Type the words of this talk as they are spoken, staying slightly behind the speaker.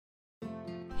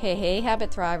Hey,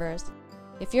 Habit Thrivers.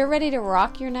 If you're ready to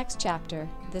rock your next chapter,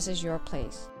 this is your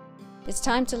place. It's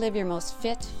time to live your most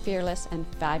fit, fearless, and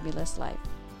fabulous life.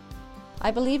 I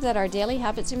believe that our daily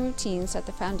habits and routines set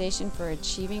the foundation for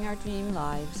achieving our dream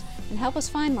lives and help us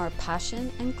find more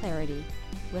passion and clarity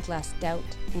with less doubt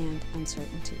and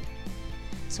uncertainty.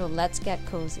 So let's get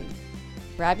cozy.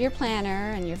 Grab your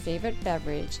planner and your favorite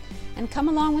beverage and come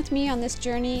along with me on this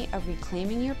journey of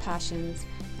reclaiming your passions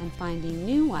and finding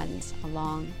new ones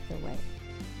along the way.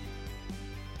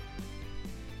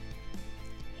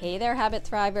 Hey there, Habit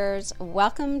Thrivers.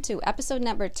 Welcome to episode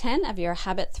number 10 of your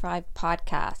Habit Thrive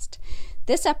podcast.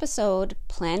 This episode,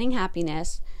 Planning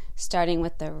Happiness, starting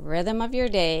with the rhythm of your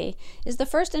day, is the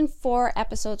first in 4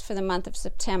 episodes for the month of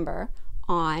September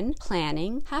on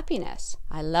planning happiness.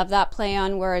 I love that play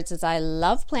on words as I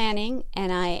love planning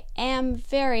and I am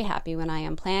very happy when I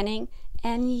am planning.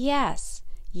 And yes,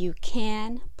 you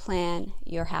can plan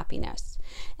your happiness.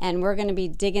 And we're going to be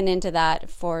digging into that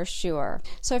for sure.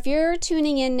 So if you're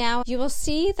tuning in now, you will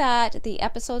see that the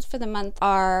episodes for the month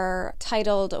are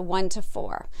titled 1 to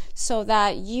 4, so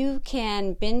that you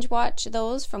can binge watch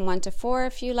those from 1 to 4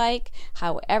 if you like,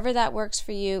 however that works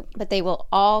for you. But they will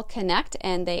all connect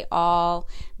and they all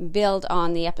build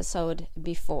on the episode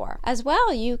before. As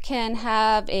well, you can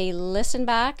have a listen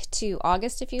back to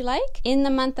August if you like. In the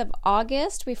month of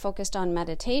August, we focused on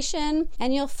meditation,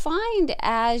 and you'll find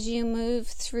as you move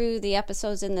through the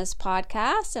episodes in this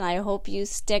podcast, and I hope you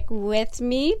stick with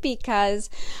me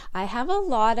because I have a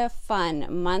lot of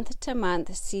fun month to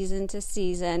month, season to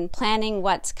season, planning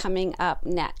what's coming up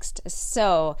next.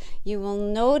 So you will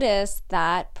notice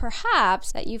that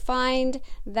perhaps that you find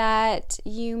that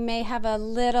you may have a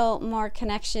little more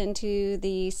connection to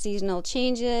the seasonal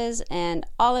changes and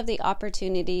all of the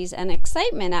opportunities and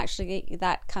excitement actually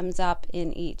that comes up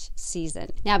in each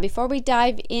season. Now, before we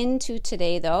dive into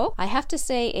today though, I have to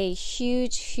say a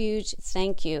huge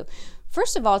thank you.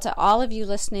 First of all, to all of you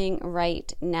listening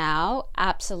right now,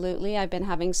 absolutely. I've been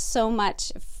having so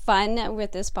much fun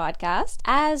with this podcast.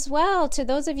 As well, to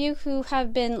those of you who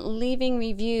have been leaving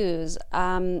reviews.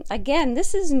 Again,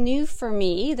 this is new for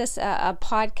me, a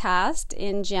podcast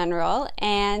in general,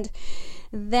 and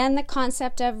then the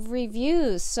concept of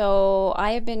reviews. So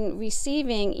I have been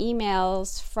receiving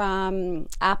emails from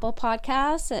Apple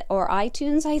Podcasts or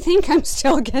iTunes, I think. I'm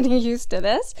still getting used to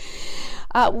this.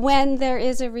 When there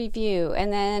is a review,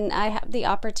 and then I have the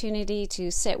opportunity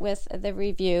to sit with the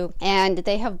review, and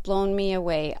they have blown me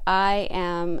away. I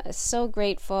am so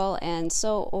grateful and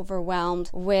so overwhelmed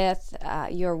with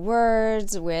your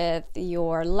words, with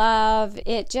your love.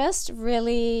 It just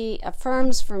really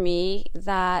affirms for me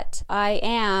that I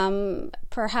am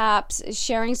perhaps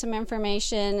sharing some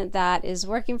information that is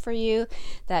working for you,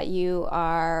 that you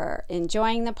are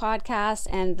enjoying the podcast,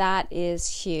 and that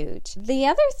is huge. The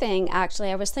other thing,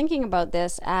 actually, I was thinking about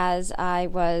this as I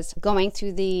was going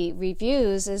through the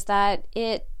reviews, is that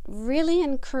it really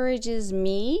encourages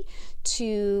me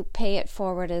to pay it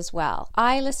forward as well.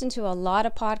 I listen to a lot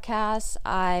of podcasts.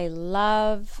 I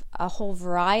love a whole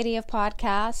variety of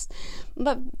podcasts,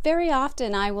 but very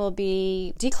often I will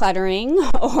be decluttering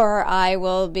or I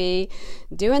will be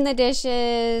doing the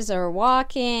dishes or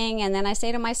walking, and then I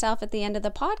say to myself at the end of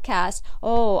the podcast,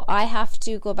 oh, I have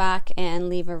to go back and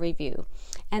leave a review.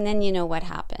 And then you know what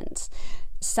happens.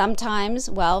 Sometimes,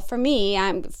 well, for me,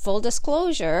 I'm full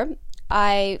disclosure,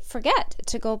 I forget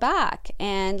to go back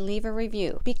and leave a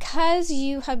review. Because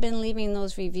you have been leaving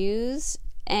those reviews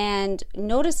and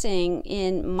noticing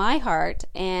in my heart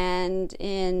and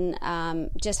in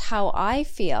just how I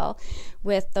feel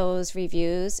with those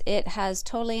reviews, it has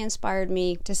totally inspired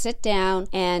me to sit down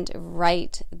and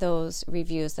write those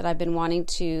reviews that I've been wanting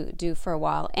to do for a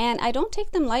while. And I don't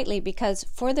take them lightly because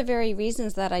for the very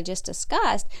reasons that I just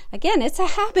discussed, again, it's a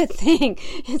habit thing.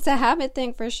 It's a habit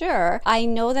thing for sure. I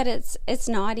know that it's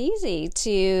not easy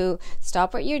to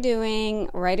stop what you're doing,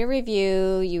 write a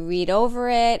review, you read over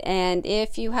it, and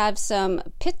if you have some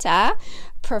pitta,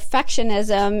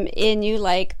 perfectionism in you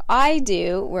like I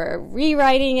do, we're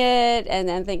rewriting it and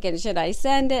then thinking, should I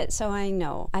send it? So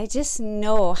I just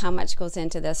know how much goes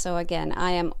into this. So again,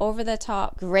 I am over the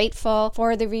top grateful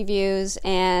for the reviews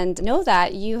and know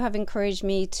that you have encouraged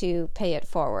me to pay it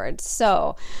forward.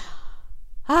 So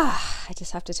I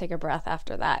just have to take a breath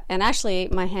after that. And actually,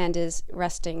 my hand is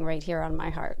resting right here on my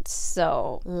heart.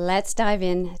 So let's dive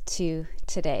into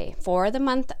today. For the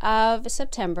month of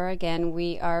September, again,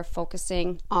 we are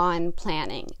focusing on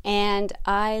planning. And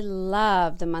I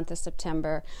love the month of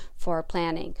September for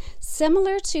planning.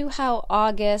 Similar to how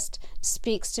August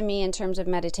speaks to me in terms of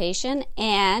meditation,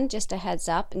 and just a heads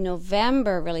up,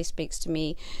 November really speaks to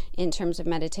me in terms of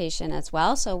meditation as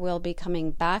well. So we'll be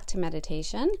coming back to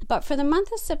meditation. But for the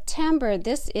month of September,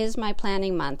 this is my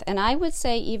planning month, and I would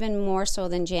say even more so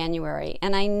than January.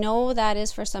 And I know that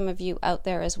is for some of you out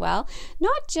there as well.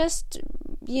 Not just,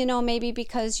 maybe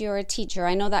because you're a teacher.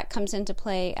 I know that comes into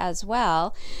play as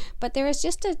well. But there is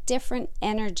just a different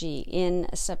energy in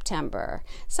September.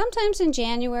 Sometimes in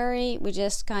January, we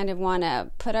just kind of want to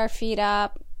put our feet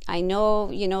up. I know,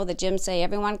 the gym say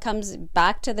everyone comes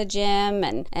back to the gym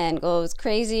and goes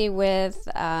crazy with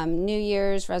New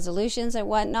Year's resolutions and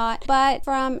whatnot. But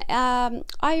from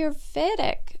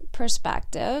Ayurvedic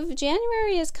perspective,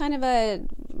 January is kind of a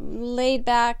laid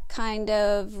back kind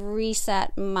of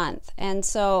reset month. And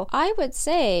so I would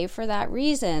say for that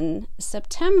reason,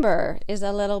 September is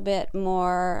a little bit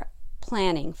more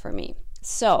planning for me.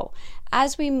 So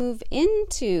as we move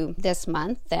into this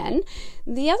month, then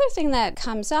the other thing that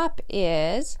comes up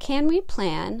is, can we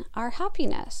plan our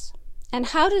happiness? And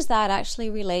how does that actually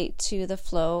relate to the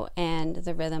flow and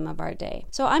the rhythm of our day?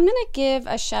 So I'm going to give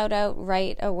a shout out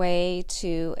right away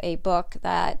to a book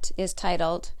that is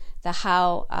titled The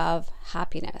How of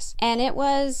Happiness. And it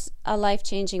was a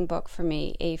life-changing book for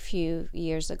me a few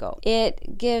years ago.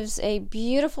 It gives a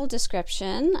beautiful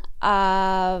description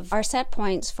of our set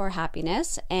points for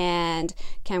happiness and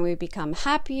can we become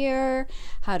happier?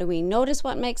 How do we notice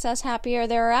what makes us happier?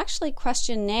 There are actually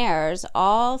questionnaires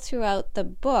all throughout the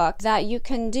book that you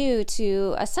can do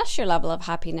to assess your level of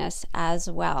happiness as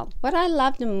well. What I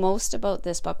loved most about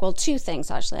this book, well, two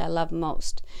things actually I love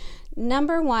most.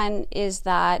 Number one is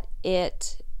that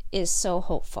it is so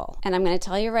hopeful. And I'm going to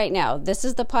tell you right now, this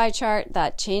is the pie chart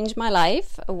that changed my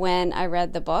life when I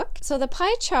read the book. So the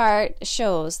pie chart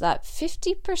shows that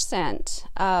 50%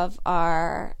 of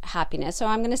our happiness, so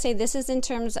I'm going to say this is in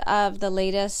terms of the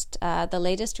latest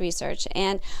research,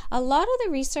 and a lot of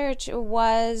the research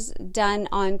was done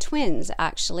on twins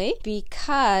actually,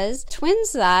 because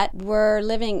twins that were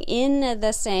living in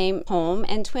the same home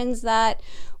and twins that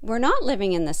were not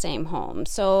living in the same home.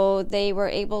 So they were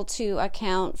able to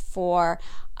account for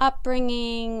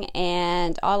upbringing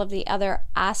and all of the other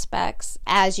aspects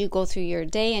as you go through your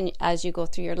day and as you go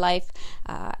through your life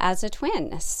as a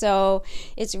twin. So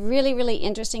it's really, really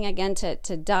interesting again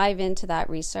to dive into that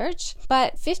research.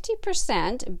 But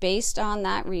 50% based on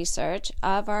that research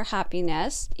of our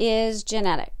happiness is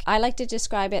genetic. I like to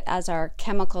describe it as our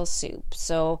chemical soup.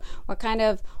 So what kind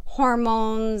of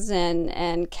hormones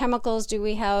and chemicals do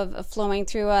we have flowing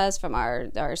through us, from our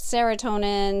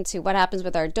serotonin to what happens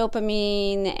with our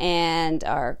dopamine and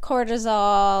our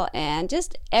cortisol and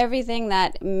just everything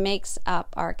that makes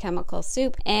up our chemical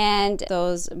soup, and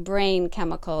those brain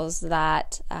chemicals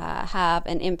that have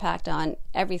an impact on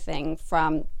everything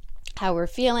from how we're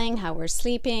feeling, how we're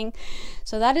sleeping.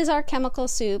 So that is our chemical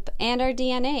soup, and our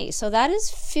DNA. So that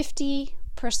is 50%.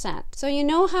 So you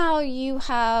know how you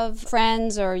have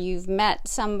friends or you've met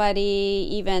somebody,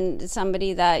 even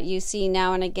somebody that you see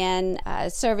now and again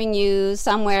serving you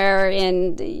somewhere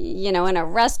in a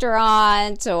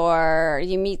restaurant, or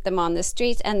you meet them on the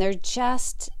streets and they're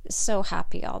just so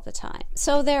happy all the time.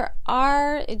 So there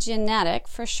are genetic,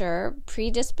 for sure,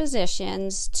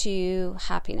 predispositions to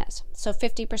happiness. So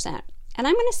 50%. And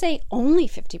I'm going to say only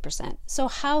 50%. So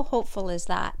how hopeful is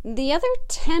that? The other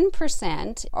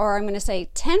 10%, or I'm going to say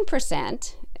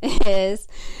 10%, is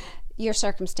your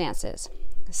circumstances.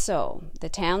 So the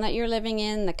town that you're living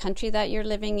in, the country that you're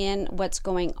living in, what's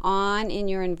going on in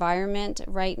your environment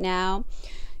right now,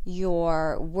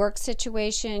 your work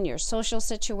situation, your social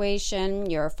situation,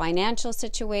 your financial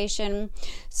situation.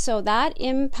 So that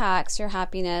impacts your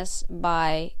happiness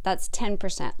by, that's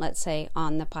 10%, let's say,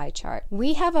 on the pie chart.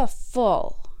 We have a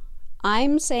full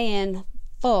 40%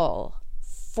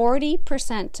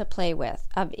 to play with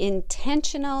of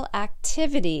intentional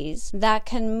activities that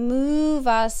can move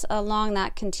us along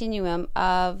that continuum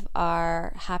of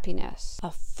our happiness. A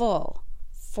full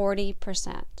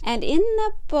 40%. And in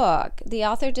the book, the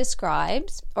author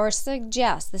describes or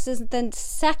suggests, this is the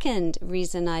second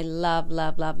reason I love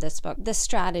this book, the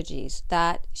strategies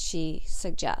that she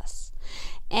suggests.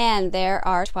 And there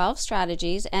are 12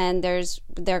 strategies, and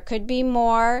there could be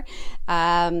more.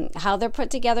 How they're put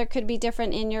together could be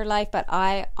different in your life, but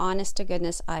honest to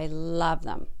goodness, I love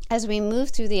them. as we move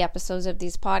through the episodes of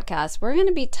these podcasts, we're going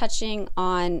to be touching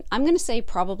on, I'm going to say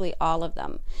probably all of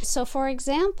them. So for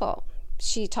example,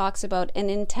 she talks about an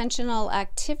intentional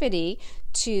activity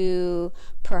to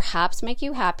perhaps make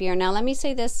you happier. Now, let me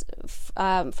say this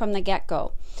from the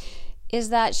get-go, is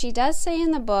that she does say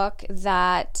in the book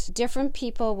that different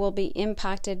people will be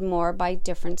impacted more by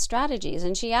different strategies.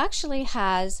 And she actually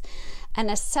has an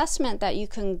assessment that you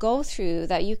can go through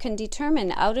that you can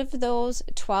determine out of those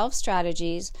 12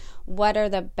 strategies, what are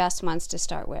the best ones to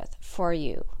start with for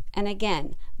you. And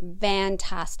again,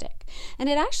 fantastic. And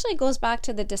it actually goes back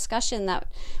to the discussion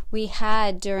that we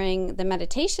had during the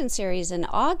meditation series in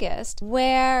August,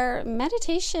 where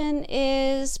meditation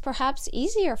is perhaps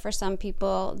easier for some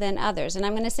people than others. And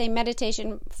I'm going to say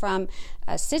meditation from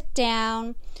a sit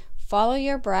down, follow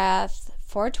your breath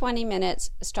for 20 minutes,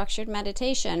 structured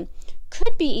meditation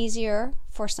could be easier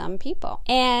for some people.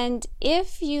 And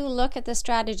if you look at the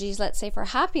strategies, let's say for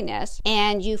happiness,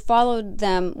 and you followed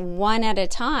them one at a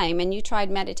time and you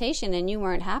tried meditation and you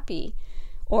weren't happy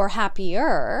or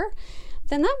happier,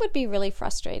 then that would be really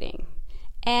frustrating.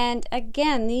 And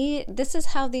again, this is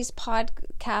how these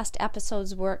podcast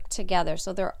episodes work together.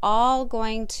 So they're all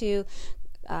going to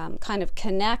kind of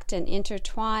connect and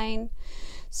intertwine.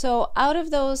 So out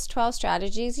of those 12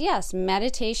 strategies, yes,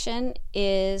 meditation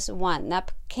is one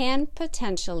that can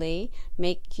potentially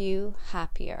make you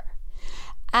happier,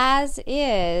 as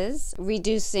is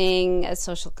reducing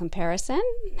social comparison,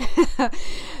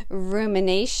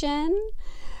 rumination,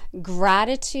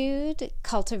 gratitude,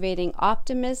 cultivating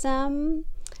optimism,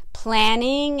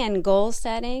 planning and goal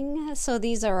setting. So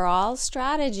these are all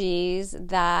strategies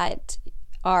that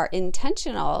are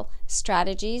intentional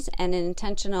strategies and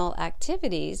intentional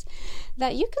activities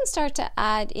that you can start to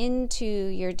add into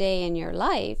your day and your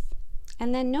life,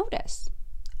 and then notice,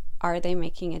 are they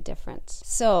making a difference?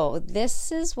 So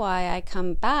this is why I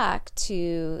come back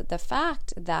to the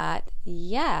fact that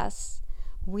yes,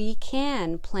 we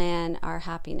can plan our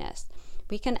happiness.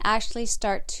 We can actually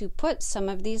start to put some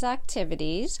of these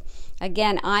activities.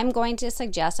 Again, I'm going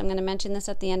to mention this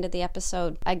at the end of the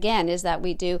episode, again, is that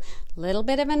we do a little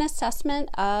bit of an assessment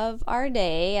of our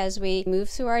day as we move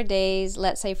through our days,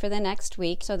 let's say for the next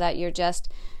week, so that you're just,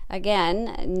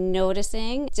 again,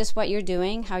 noticing just what you're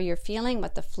doing, how you're feeling,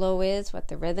 what the flow is, what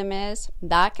the rhythm is.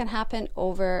 That can happen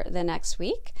over the next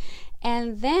week.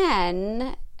 And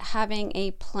then having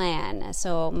a plan.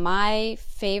 So my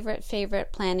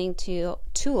favorite planning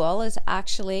tool is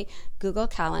actually Google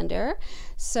Calendar.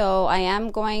 So I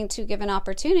am going to give an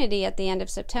opportunity at the end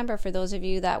of September for those of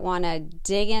you that want to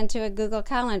dig into a Google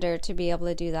Calendar to be able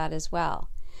to do that as well.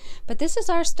 But this is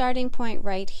our starting point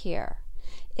right here.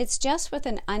 It's just with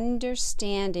an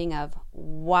understanding of,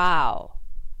 wow,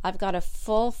 I've got a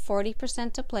full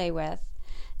 40% to play with,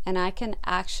 and I can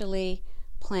actually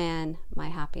plan my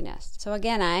happiness. So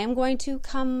again, I am going to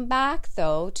come back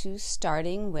though to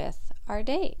starting with our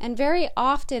day. And very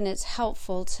often it's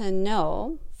helpful to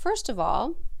know, first of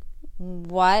all,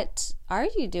 what are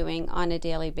you doing on a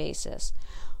daily basis?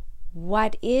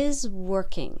 What is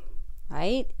working,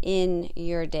 right, in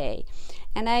your day?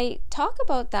 And I talk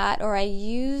about that, or I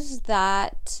use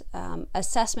that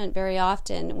assessment very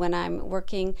often when I'm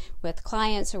working with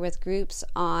clients or with groups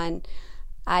on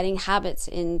adding habits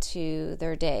into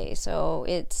their day. So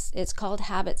it's called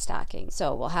habit stacking.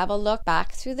 So we'll have a look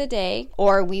back through the day,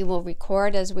 or we will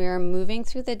record as we're moving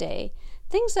through the day,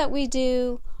 things that we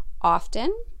do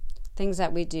often, things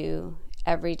that we do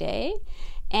every day,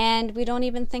 and we don't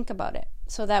even think about it,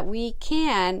 so that we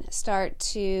can start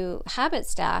to habit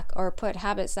stack or put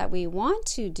habits that we want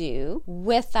to do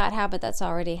with that habit that's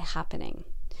already happening.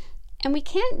 And we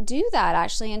can't do that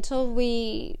actually until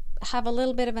we have a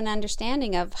little bit of an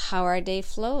understanding of how our day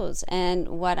flows and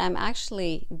what I'm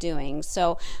actually doing.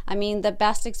 So, I mean, the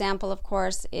best example, of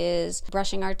course, is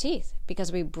brushing our teeth,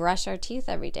 because we brush our teeth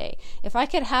every day. If I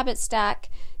could habit stack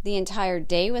the entire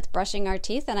day with brushing our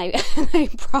teeth, and I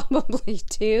probably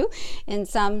do in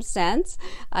some sense,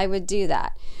 I would do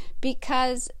that,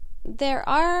 because there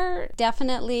are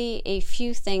definitely a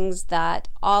few things that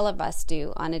all of us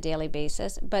do on a daily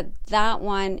basis, but that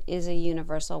one is a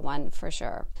universal one for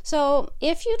sure. So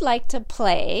if you'd like to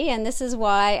play, and this is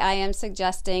why I am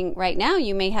suggesting right now,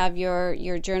 you may have your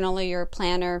journal or your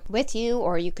planner with you,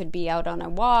 or you could be out on a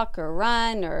walk or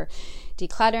run or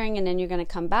decluttering, and then you're going to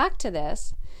come back to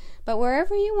this. But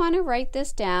wherever you want to write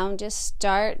this down, just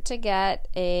start to get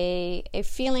a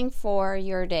feeling for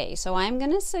your day. So I'm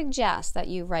going to suggest that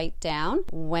you write down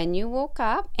when you woke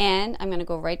up, and I'm going to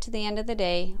go right to the end of the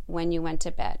day when you went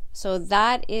to bed. So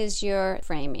that is your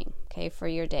framing. okay, for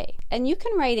your day. And you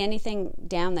can write anything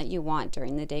down that you want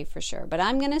during the day for sure, but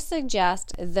I'm going to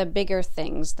suggest the bigger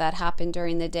things that happen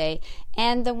during the day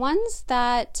and the ones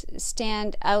that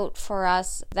stand out for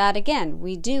us that, again,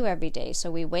 we do every day.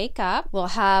 So we wake up, we'll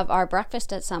have our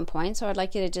breakfast at some point. So I'd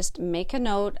like you to just make a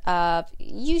note of,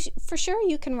 for sure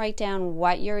you can write down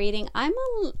what you're eating. I'm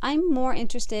more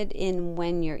interested in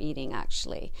when you're eating,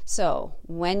 actually. So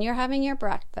when you're having your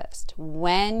breakfast,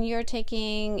 when you're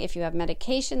taking, if you have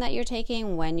medication that you're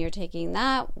taking, when you're taking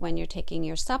that, when you're taking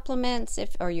your supplements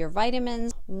or your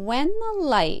vitamins, when the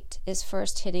light is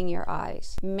first hitting your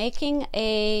eyes, making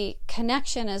a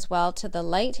connection as well to the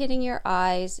light hitting your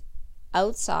eyes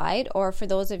outside, or for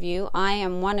those of you, I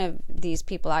am one of these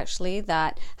people actually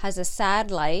that has a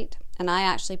SAD light, and I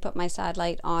actually put my SAD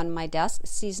light on my desk,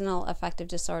 seasonal affective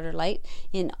disorder light,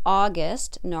 in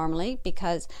August normally,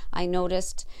 because I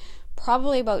noticed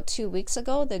probably about 2 weeks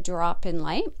ago the drop in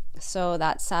light, so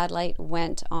that SAD light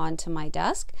went onto my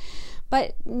desk.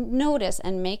 But notice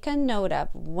and make a note of,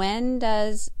 when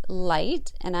does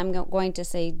light, and I'm going to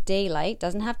say daylight,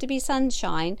 doesn't have to be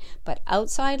sunshine, but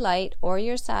outside light or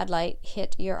your SAD light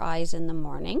hit your eyes in the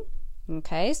morning.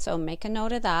 Okay, so make a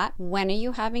note of that. When are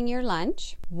you having your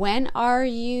lunch? When are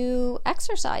you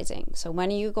exercising? So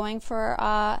when are you going for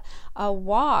a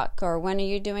walk, or when are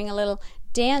you doing a little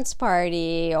dance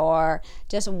party, or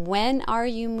just when are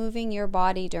you moving your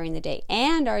body during the day,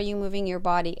 and are you moving your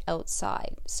body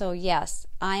outside? So yes,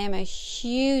 I am a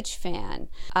huge fan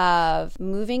of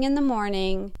moving in the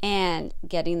morning and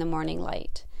getting the morning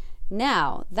light.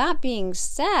 Now, that being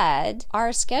said,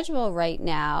 our schedule right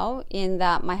now, in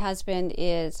that my husband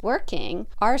is working,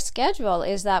 our schedule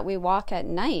is that we walk at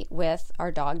night with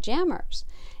our dog Jammers.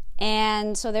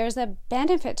 And so there's a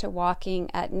benefit to walking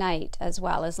at night as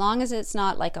well, as long as it's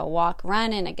not like a walk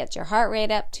run and it gets your heart rate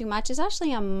up too much. It's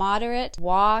actually a moderate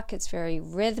walk. It's very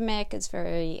rhythmic. It's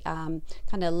very kind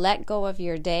of let go of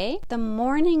your day. The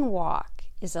morning walk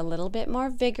is a little bit more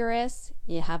vigorous.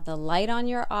 You have the light on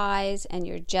your eyes, and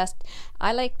you're just,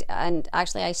 and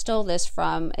actually I stole this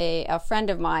from a friend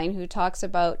of mine who talks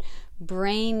about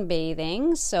brain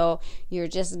bathing. So you're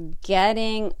just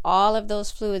getting all of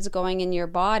those fluids going in your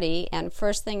body, and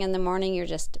first thing in the morning you're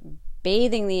just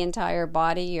bathing the entire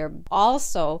body. You're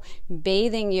also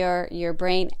bathing your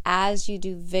brain as you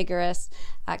do vigorous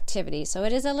activity. So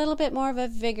it is a little bit more of a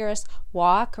vigorous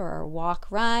walk, or a walk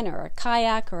run, or a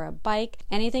kayak, or a bike.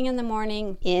 Anything in the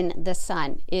morning in the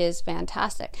sun is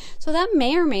fantastic. So that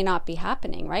may or may not be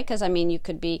happening, right? Because I mean, you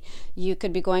could be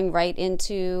going right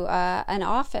into an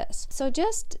office. So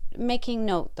just making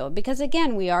note though, because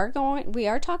again, we are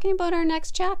talking about our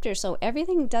next chapter. So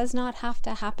everything does not have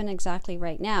to happen exactly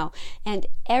right now, and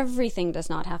everything does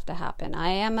not have to happen. I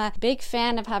am a big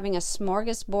fan of having a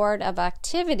smorgasbord of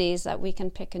activities that we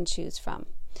can pick and choose from.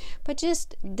 But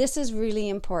just, this is really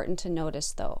important to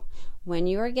notice though. When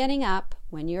you are getting up,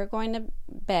 when you're going to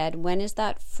bed, when is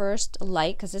that first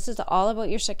light? Because this is all about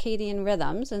your circadian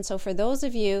rhythms. And so for those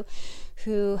of you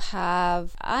who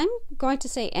have, I'm going to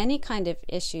say, any kind of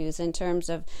issues in terms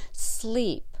of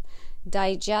sleep,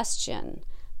 digestion,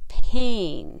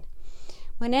 pain,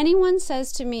 when anyone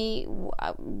says to me,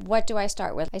 what do I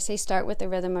start with? I say start with the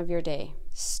rhythm of your day.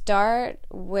 Start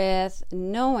with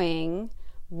knowing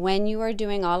when you are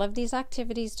doing all of these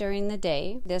activities during the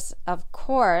day. This, of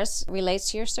course,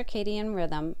 relates to your circadian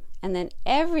rhythm. And then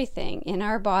everything in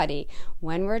our body,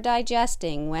 when we're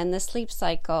digesting, when the sleep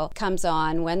cycle comes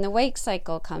on, when the wake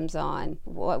cycle comes on,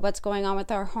 what's going on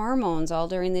with our hormones all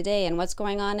during the day, and what's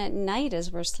going on at night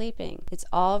as we're sleeping. It's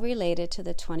all related to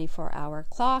the 24-hour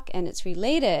clock, and it's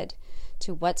related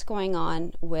to what's going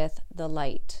on with the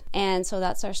light. And so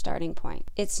that's our starting point.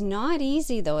 It's not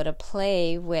easy though to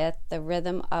play with the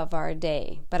rhythm of our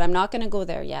day, but I'm not going to go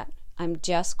there yet. I'm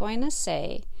just going to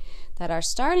say that our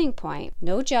starting point,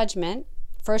 no judgment,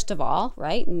 first of all,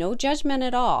 right? No judgment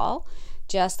at all.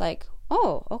 Just like,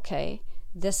 oh, okay,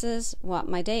 this is what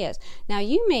my day is. Now,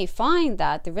 you may find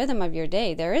that the rhythm of your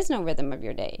day, there is no rhythm of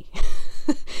your day.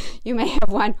 You may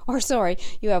have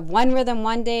you have one rhythm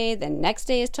one day, the next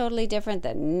day is totally different,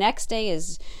 the next day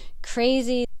is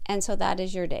crazy, and so that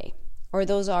is your day, or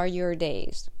those are your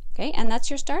days. Okay, and that's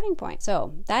your starting point.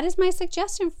 So that is my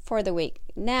suggestion for the week.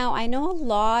 Now, I know a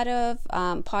lot of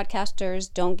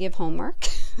podcasters don't give homework,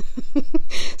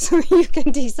 so you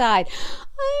can decide,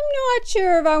 I'm not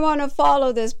sure if I want to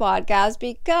follow this podcast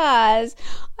because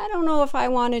I don't know if I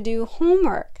want to do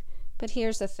homework. But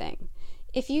here's the thing.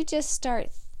 If you just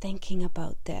start thinking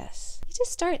about this, you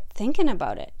just start thinking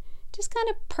about it. Just kind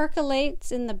of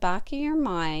percolates in the back of your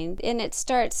mind, and it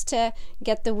starts to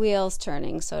get the wheels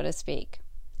turning, so to speak.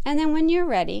 And then when you're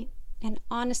ready, And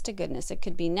honest to goodness, it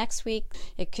could be next week,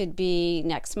 it could be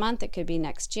next month, it could be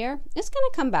next year. It's going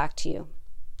to come back to you.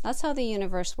 That's how the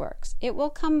universe works. It will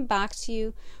come back to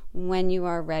you when you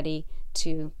are ready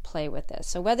to play with this.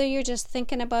 So whether you're just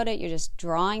thinking about it, you're just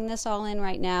drawing this all in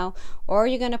right now, or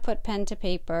you're going to put pen to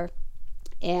paper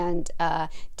and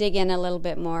dig in a little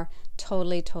bit more,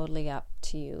 totally up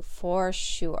to you for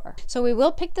sure. So we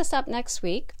will pick this up next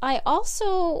week. I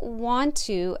also want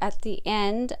to, at the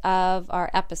end of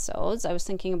our episodes, I was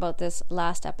thinking about this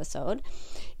last episode,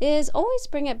 is always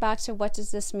bring it back to what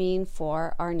does this mean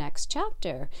for our next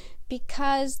chapter?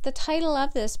 Because the title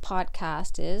of this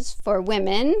podcast is for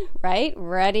women, right?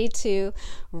 Ready to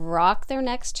rock their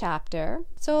next chapter.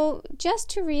 So just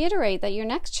to reiterate that your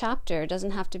next chapter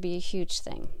doesn't have to be a huge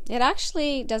thing. It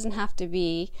actually doesn't have to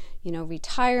be,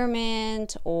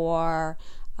 retirement or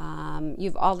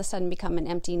you've all of a sudden become an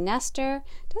empty nester.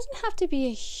 It doesn't have to be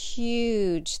a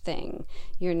huge thing,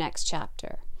 your next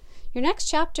chapter. Your next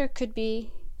chapter could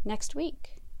be next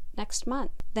week, next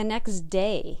month, the next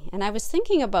day. And I was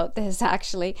thinking about this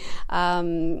actually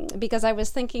because I was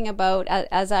thinking about,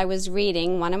 as I was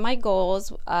reading, one of my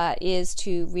goals is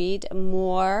to read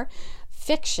more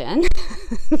fiction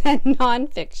than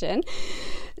nonfiction.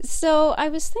 So I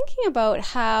was thinking about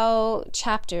how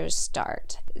chapters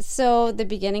start. So the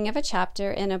beginning of a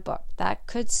chapter in a book, that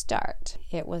could start,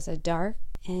 "It was a dark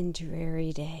and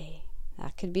dreary day."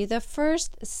 That could be the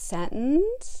first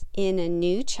sentence in a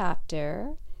new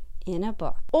chapter in a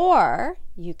book. Or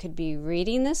you could be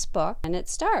reading this book and it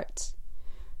starts,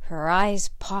 "Her eyes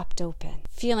popped open,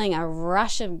 feeling a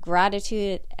rush of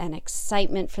gratitude and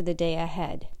excitement for the day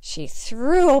ahead. She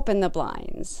threw open the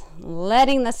blinds,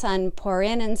 letting the sun pour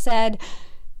in, and said,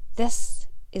 'This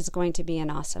is going to be an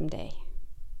awesome day.'"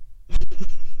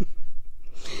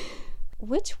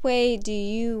 Which way do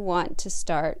you want to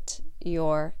start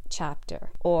your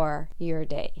chapter or your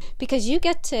day? Because you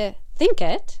get to think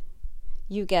it,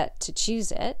 you get to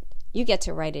choose it, you get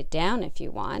to write it down if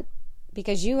you want,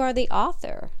 because you are the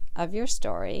author of your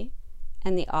story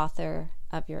and the author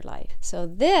of your life. So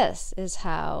this is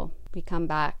how we come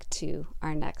back to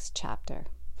our next chapter.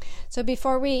 So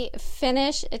before we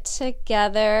finish it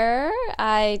together,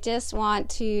 I just want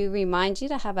to remind you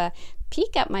to have a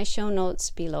peek at my show notes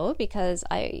below, because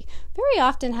I very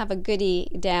often have a goodie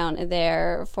down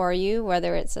there for you,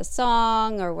 whether it's a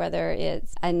song or whether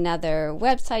it's another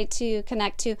website to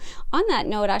connect to. On that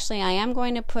note, actually, I am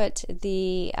going to put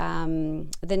the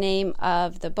name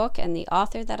of the book and the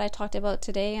author that I talked about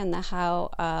today and the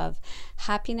How of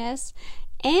Happiness.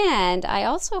 And I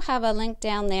also have a link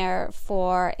down there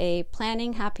for a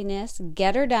Planning Happiness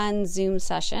Get Her Done Zoom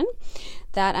session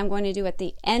that I'm going to do at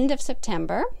the end of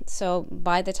September. So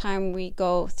by the time we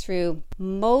go through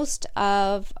most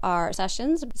of our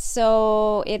sessions,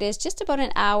 so it is just about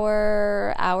an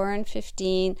hour and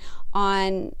 15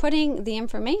 on putting the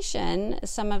information,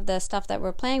 some of the stuff that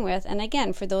we're playing with. And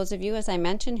again, for those of you, as I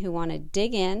mentioned, who want to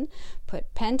dig in,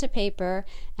 put pen to paper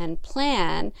and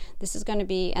plan, this is going to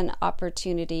be an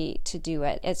opportunity to do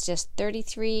it. It's just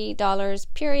 $33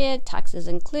 period, taxes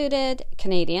included,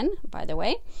 Canadian, by the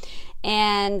way.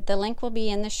 And the link will be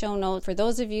in the show notes. For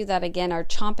those of you that, again, are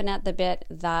chomping at the bit,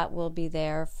 that will be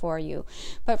there for you.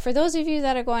 But for those of you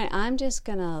that are going, I'm just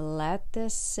going to let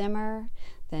this simmer,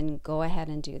 then go ahead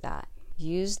and do that.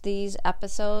 Use these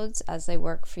episodes as they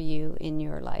work for you in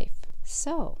your life.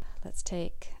 So let's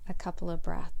take a couple of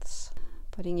breaths.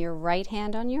 Putting your right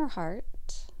hand on your heart,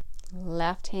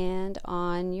 left hand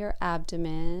on your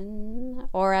abdomen,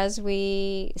 or as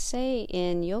we say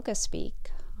in yoga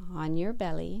speak, on your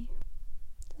belly.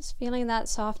 Just feeling that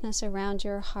softness around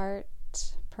your heart,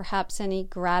 perhaps any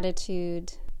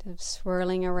gratitude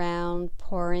swirling around,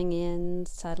 pouring in,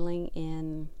 settling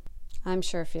in. I'm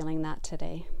sure feeling that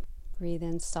today. Breathe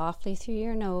in softly through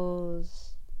your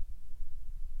nose.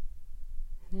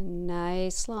 And a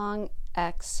nice long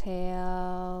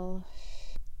exhale.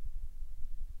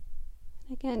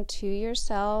 And again, to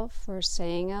yourself or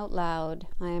saying out loud,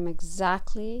 I am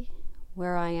exactly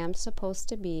where I am supposed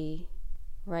to be,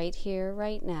 right here,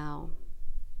 right now.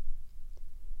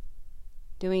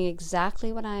 Doing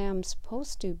exactly what I am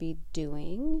supposed to be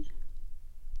doing.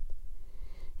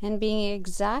 And being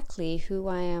exactly who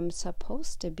I am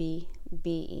supposed to be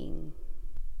being.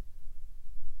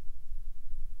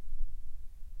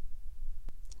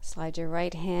 Slide your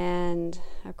right hand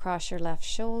across your left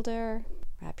shoulder.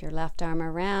 Wrap your left arm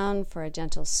around for a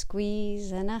gentle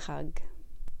squeeze and a hug.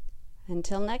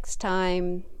 Until next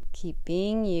time, keep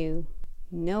being you.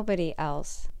 Nobody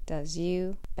else does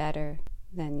you better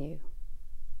than you.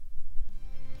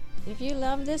 If you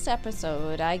love this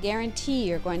episode, I guarantee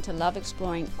you're going to love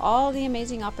exploring all the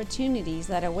amazing opportunities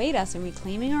that await us in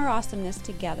reclaiming our awesomeness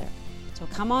together. So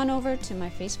come on over to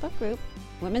my Facebook group,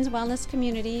 Women's Wellness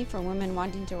Community for women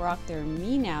wanting to rock their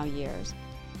Me Now years,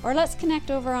 or let's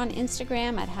connect over on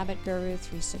Instagram at Habit Guru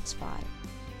 365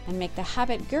 and make the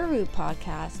Habit Guru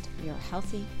podcast your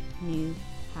healthy new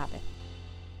habit.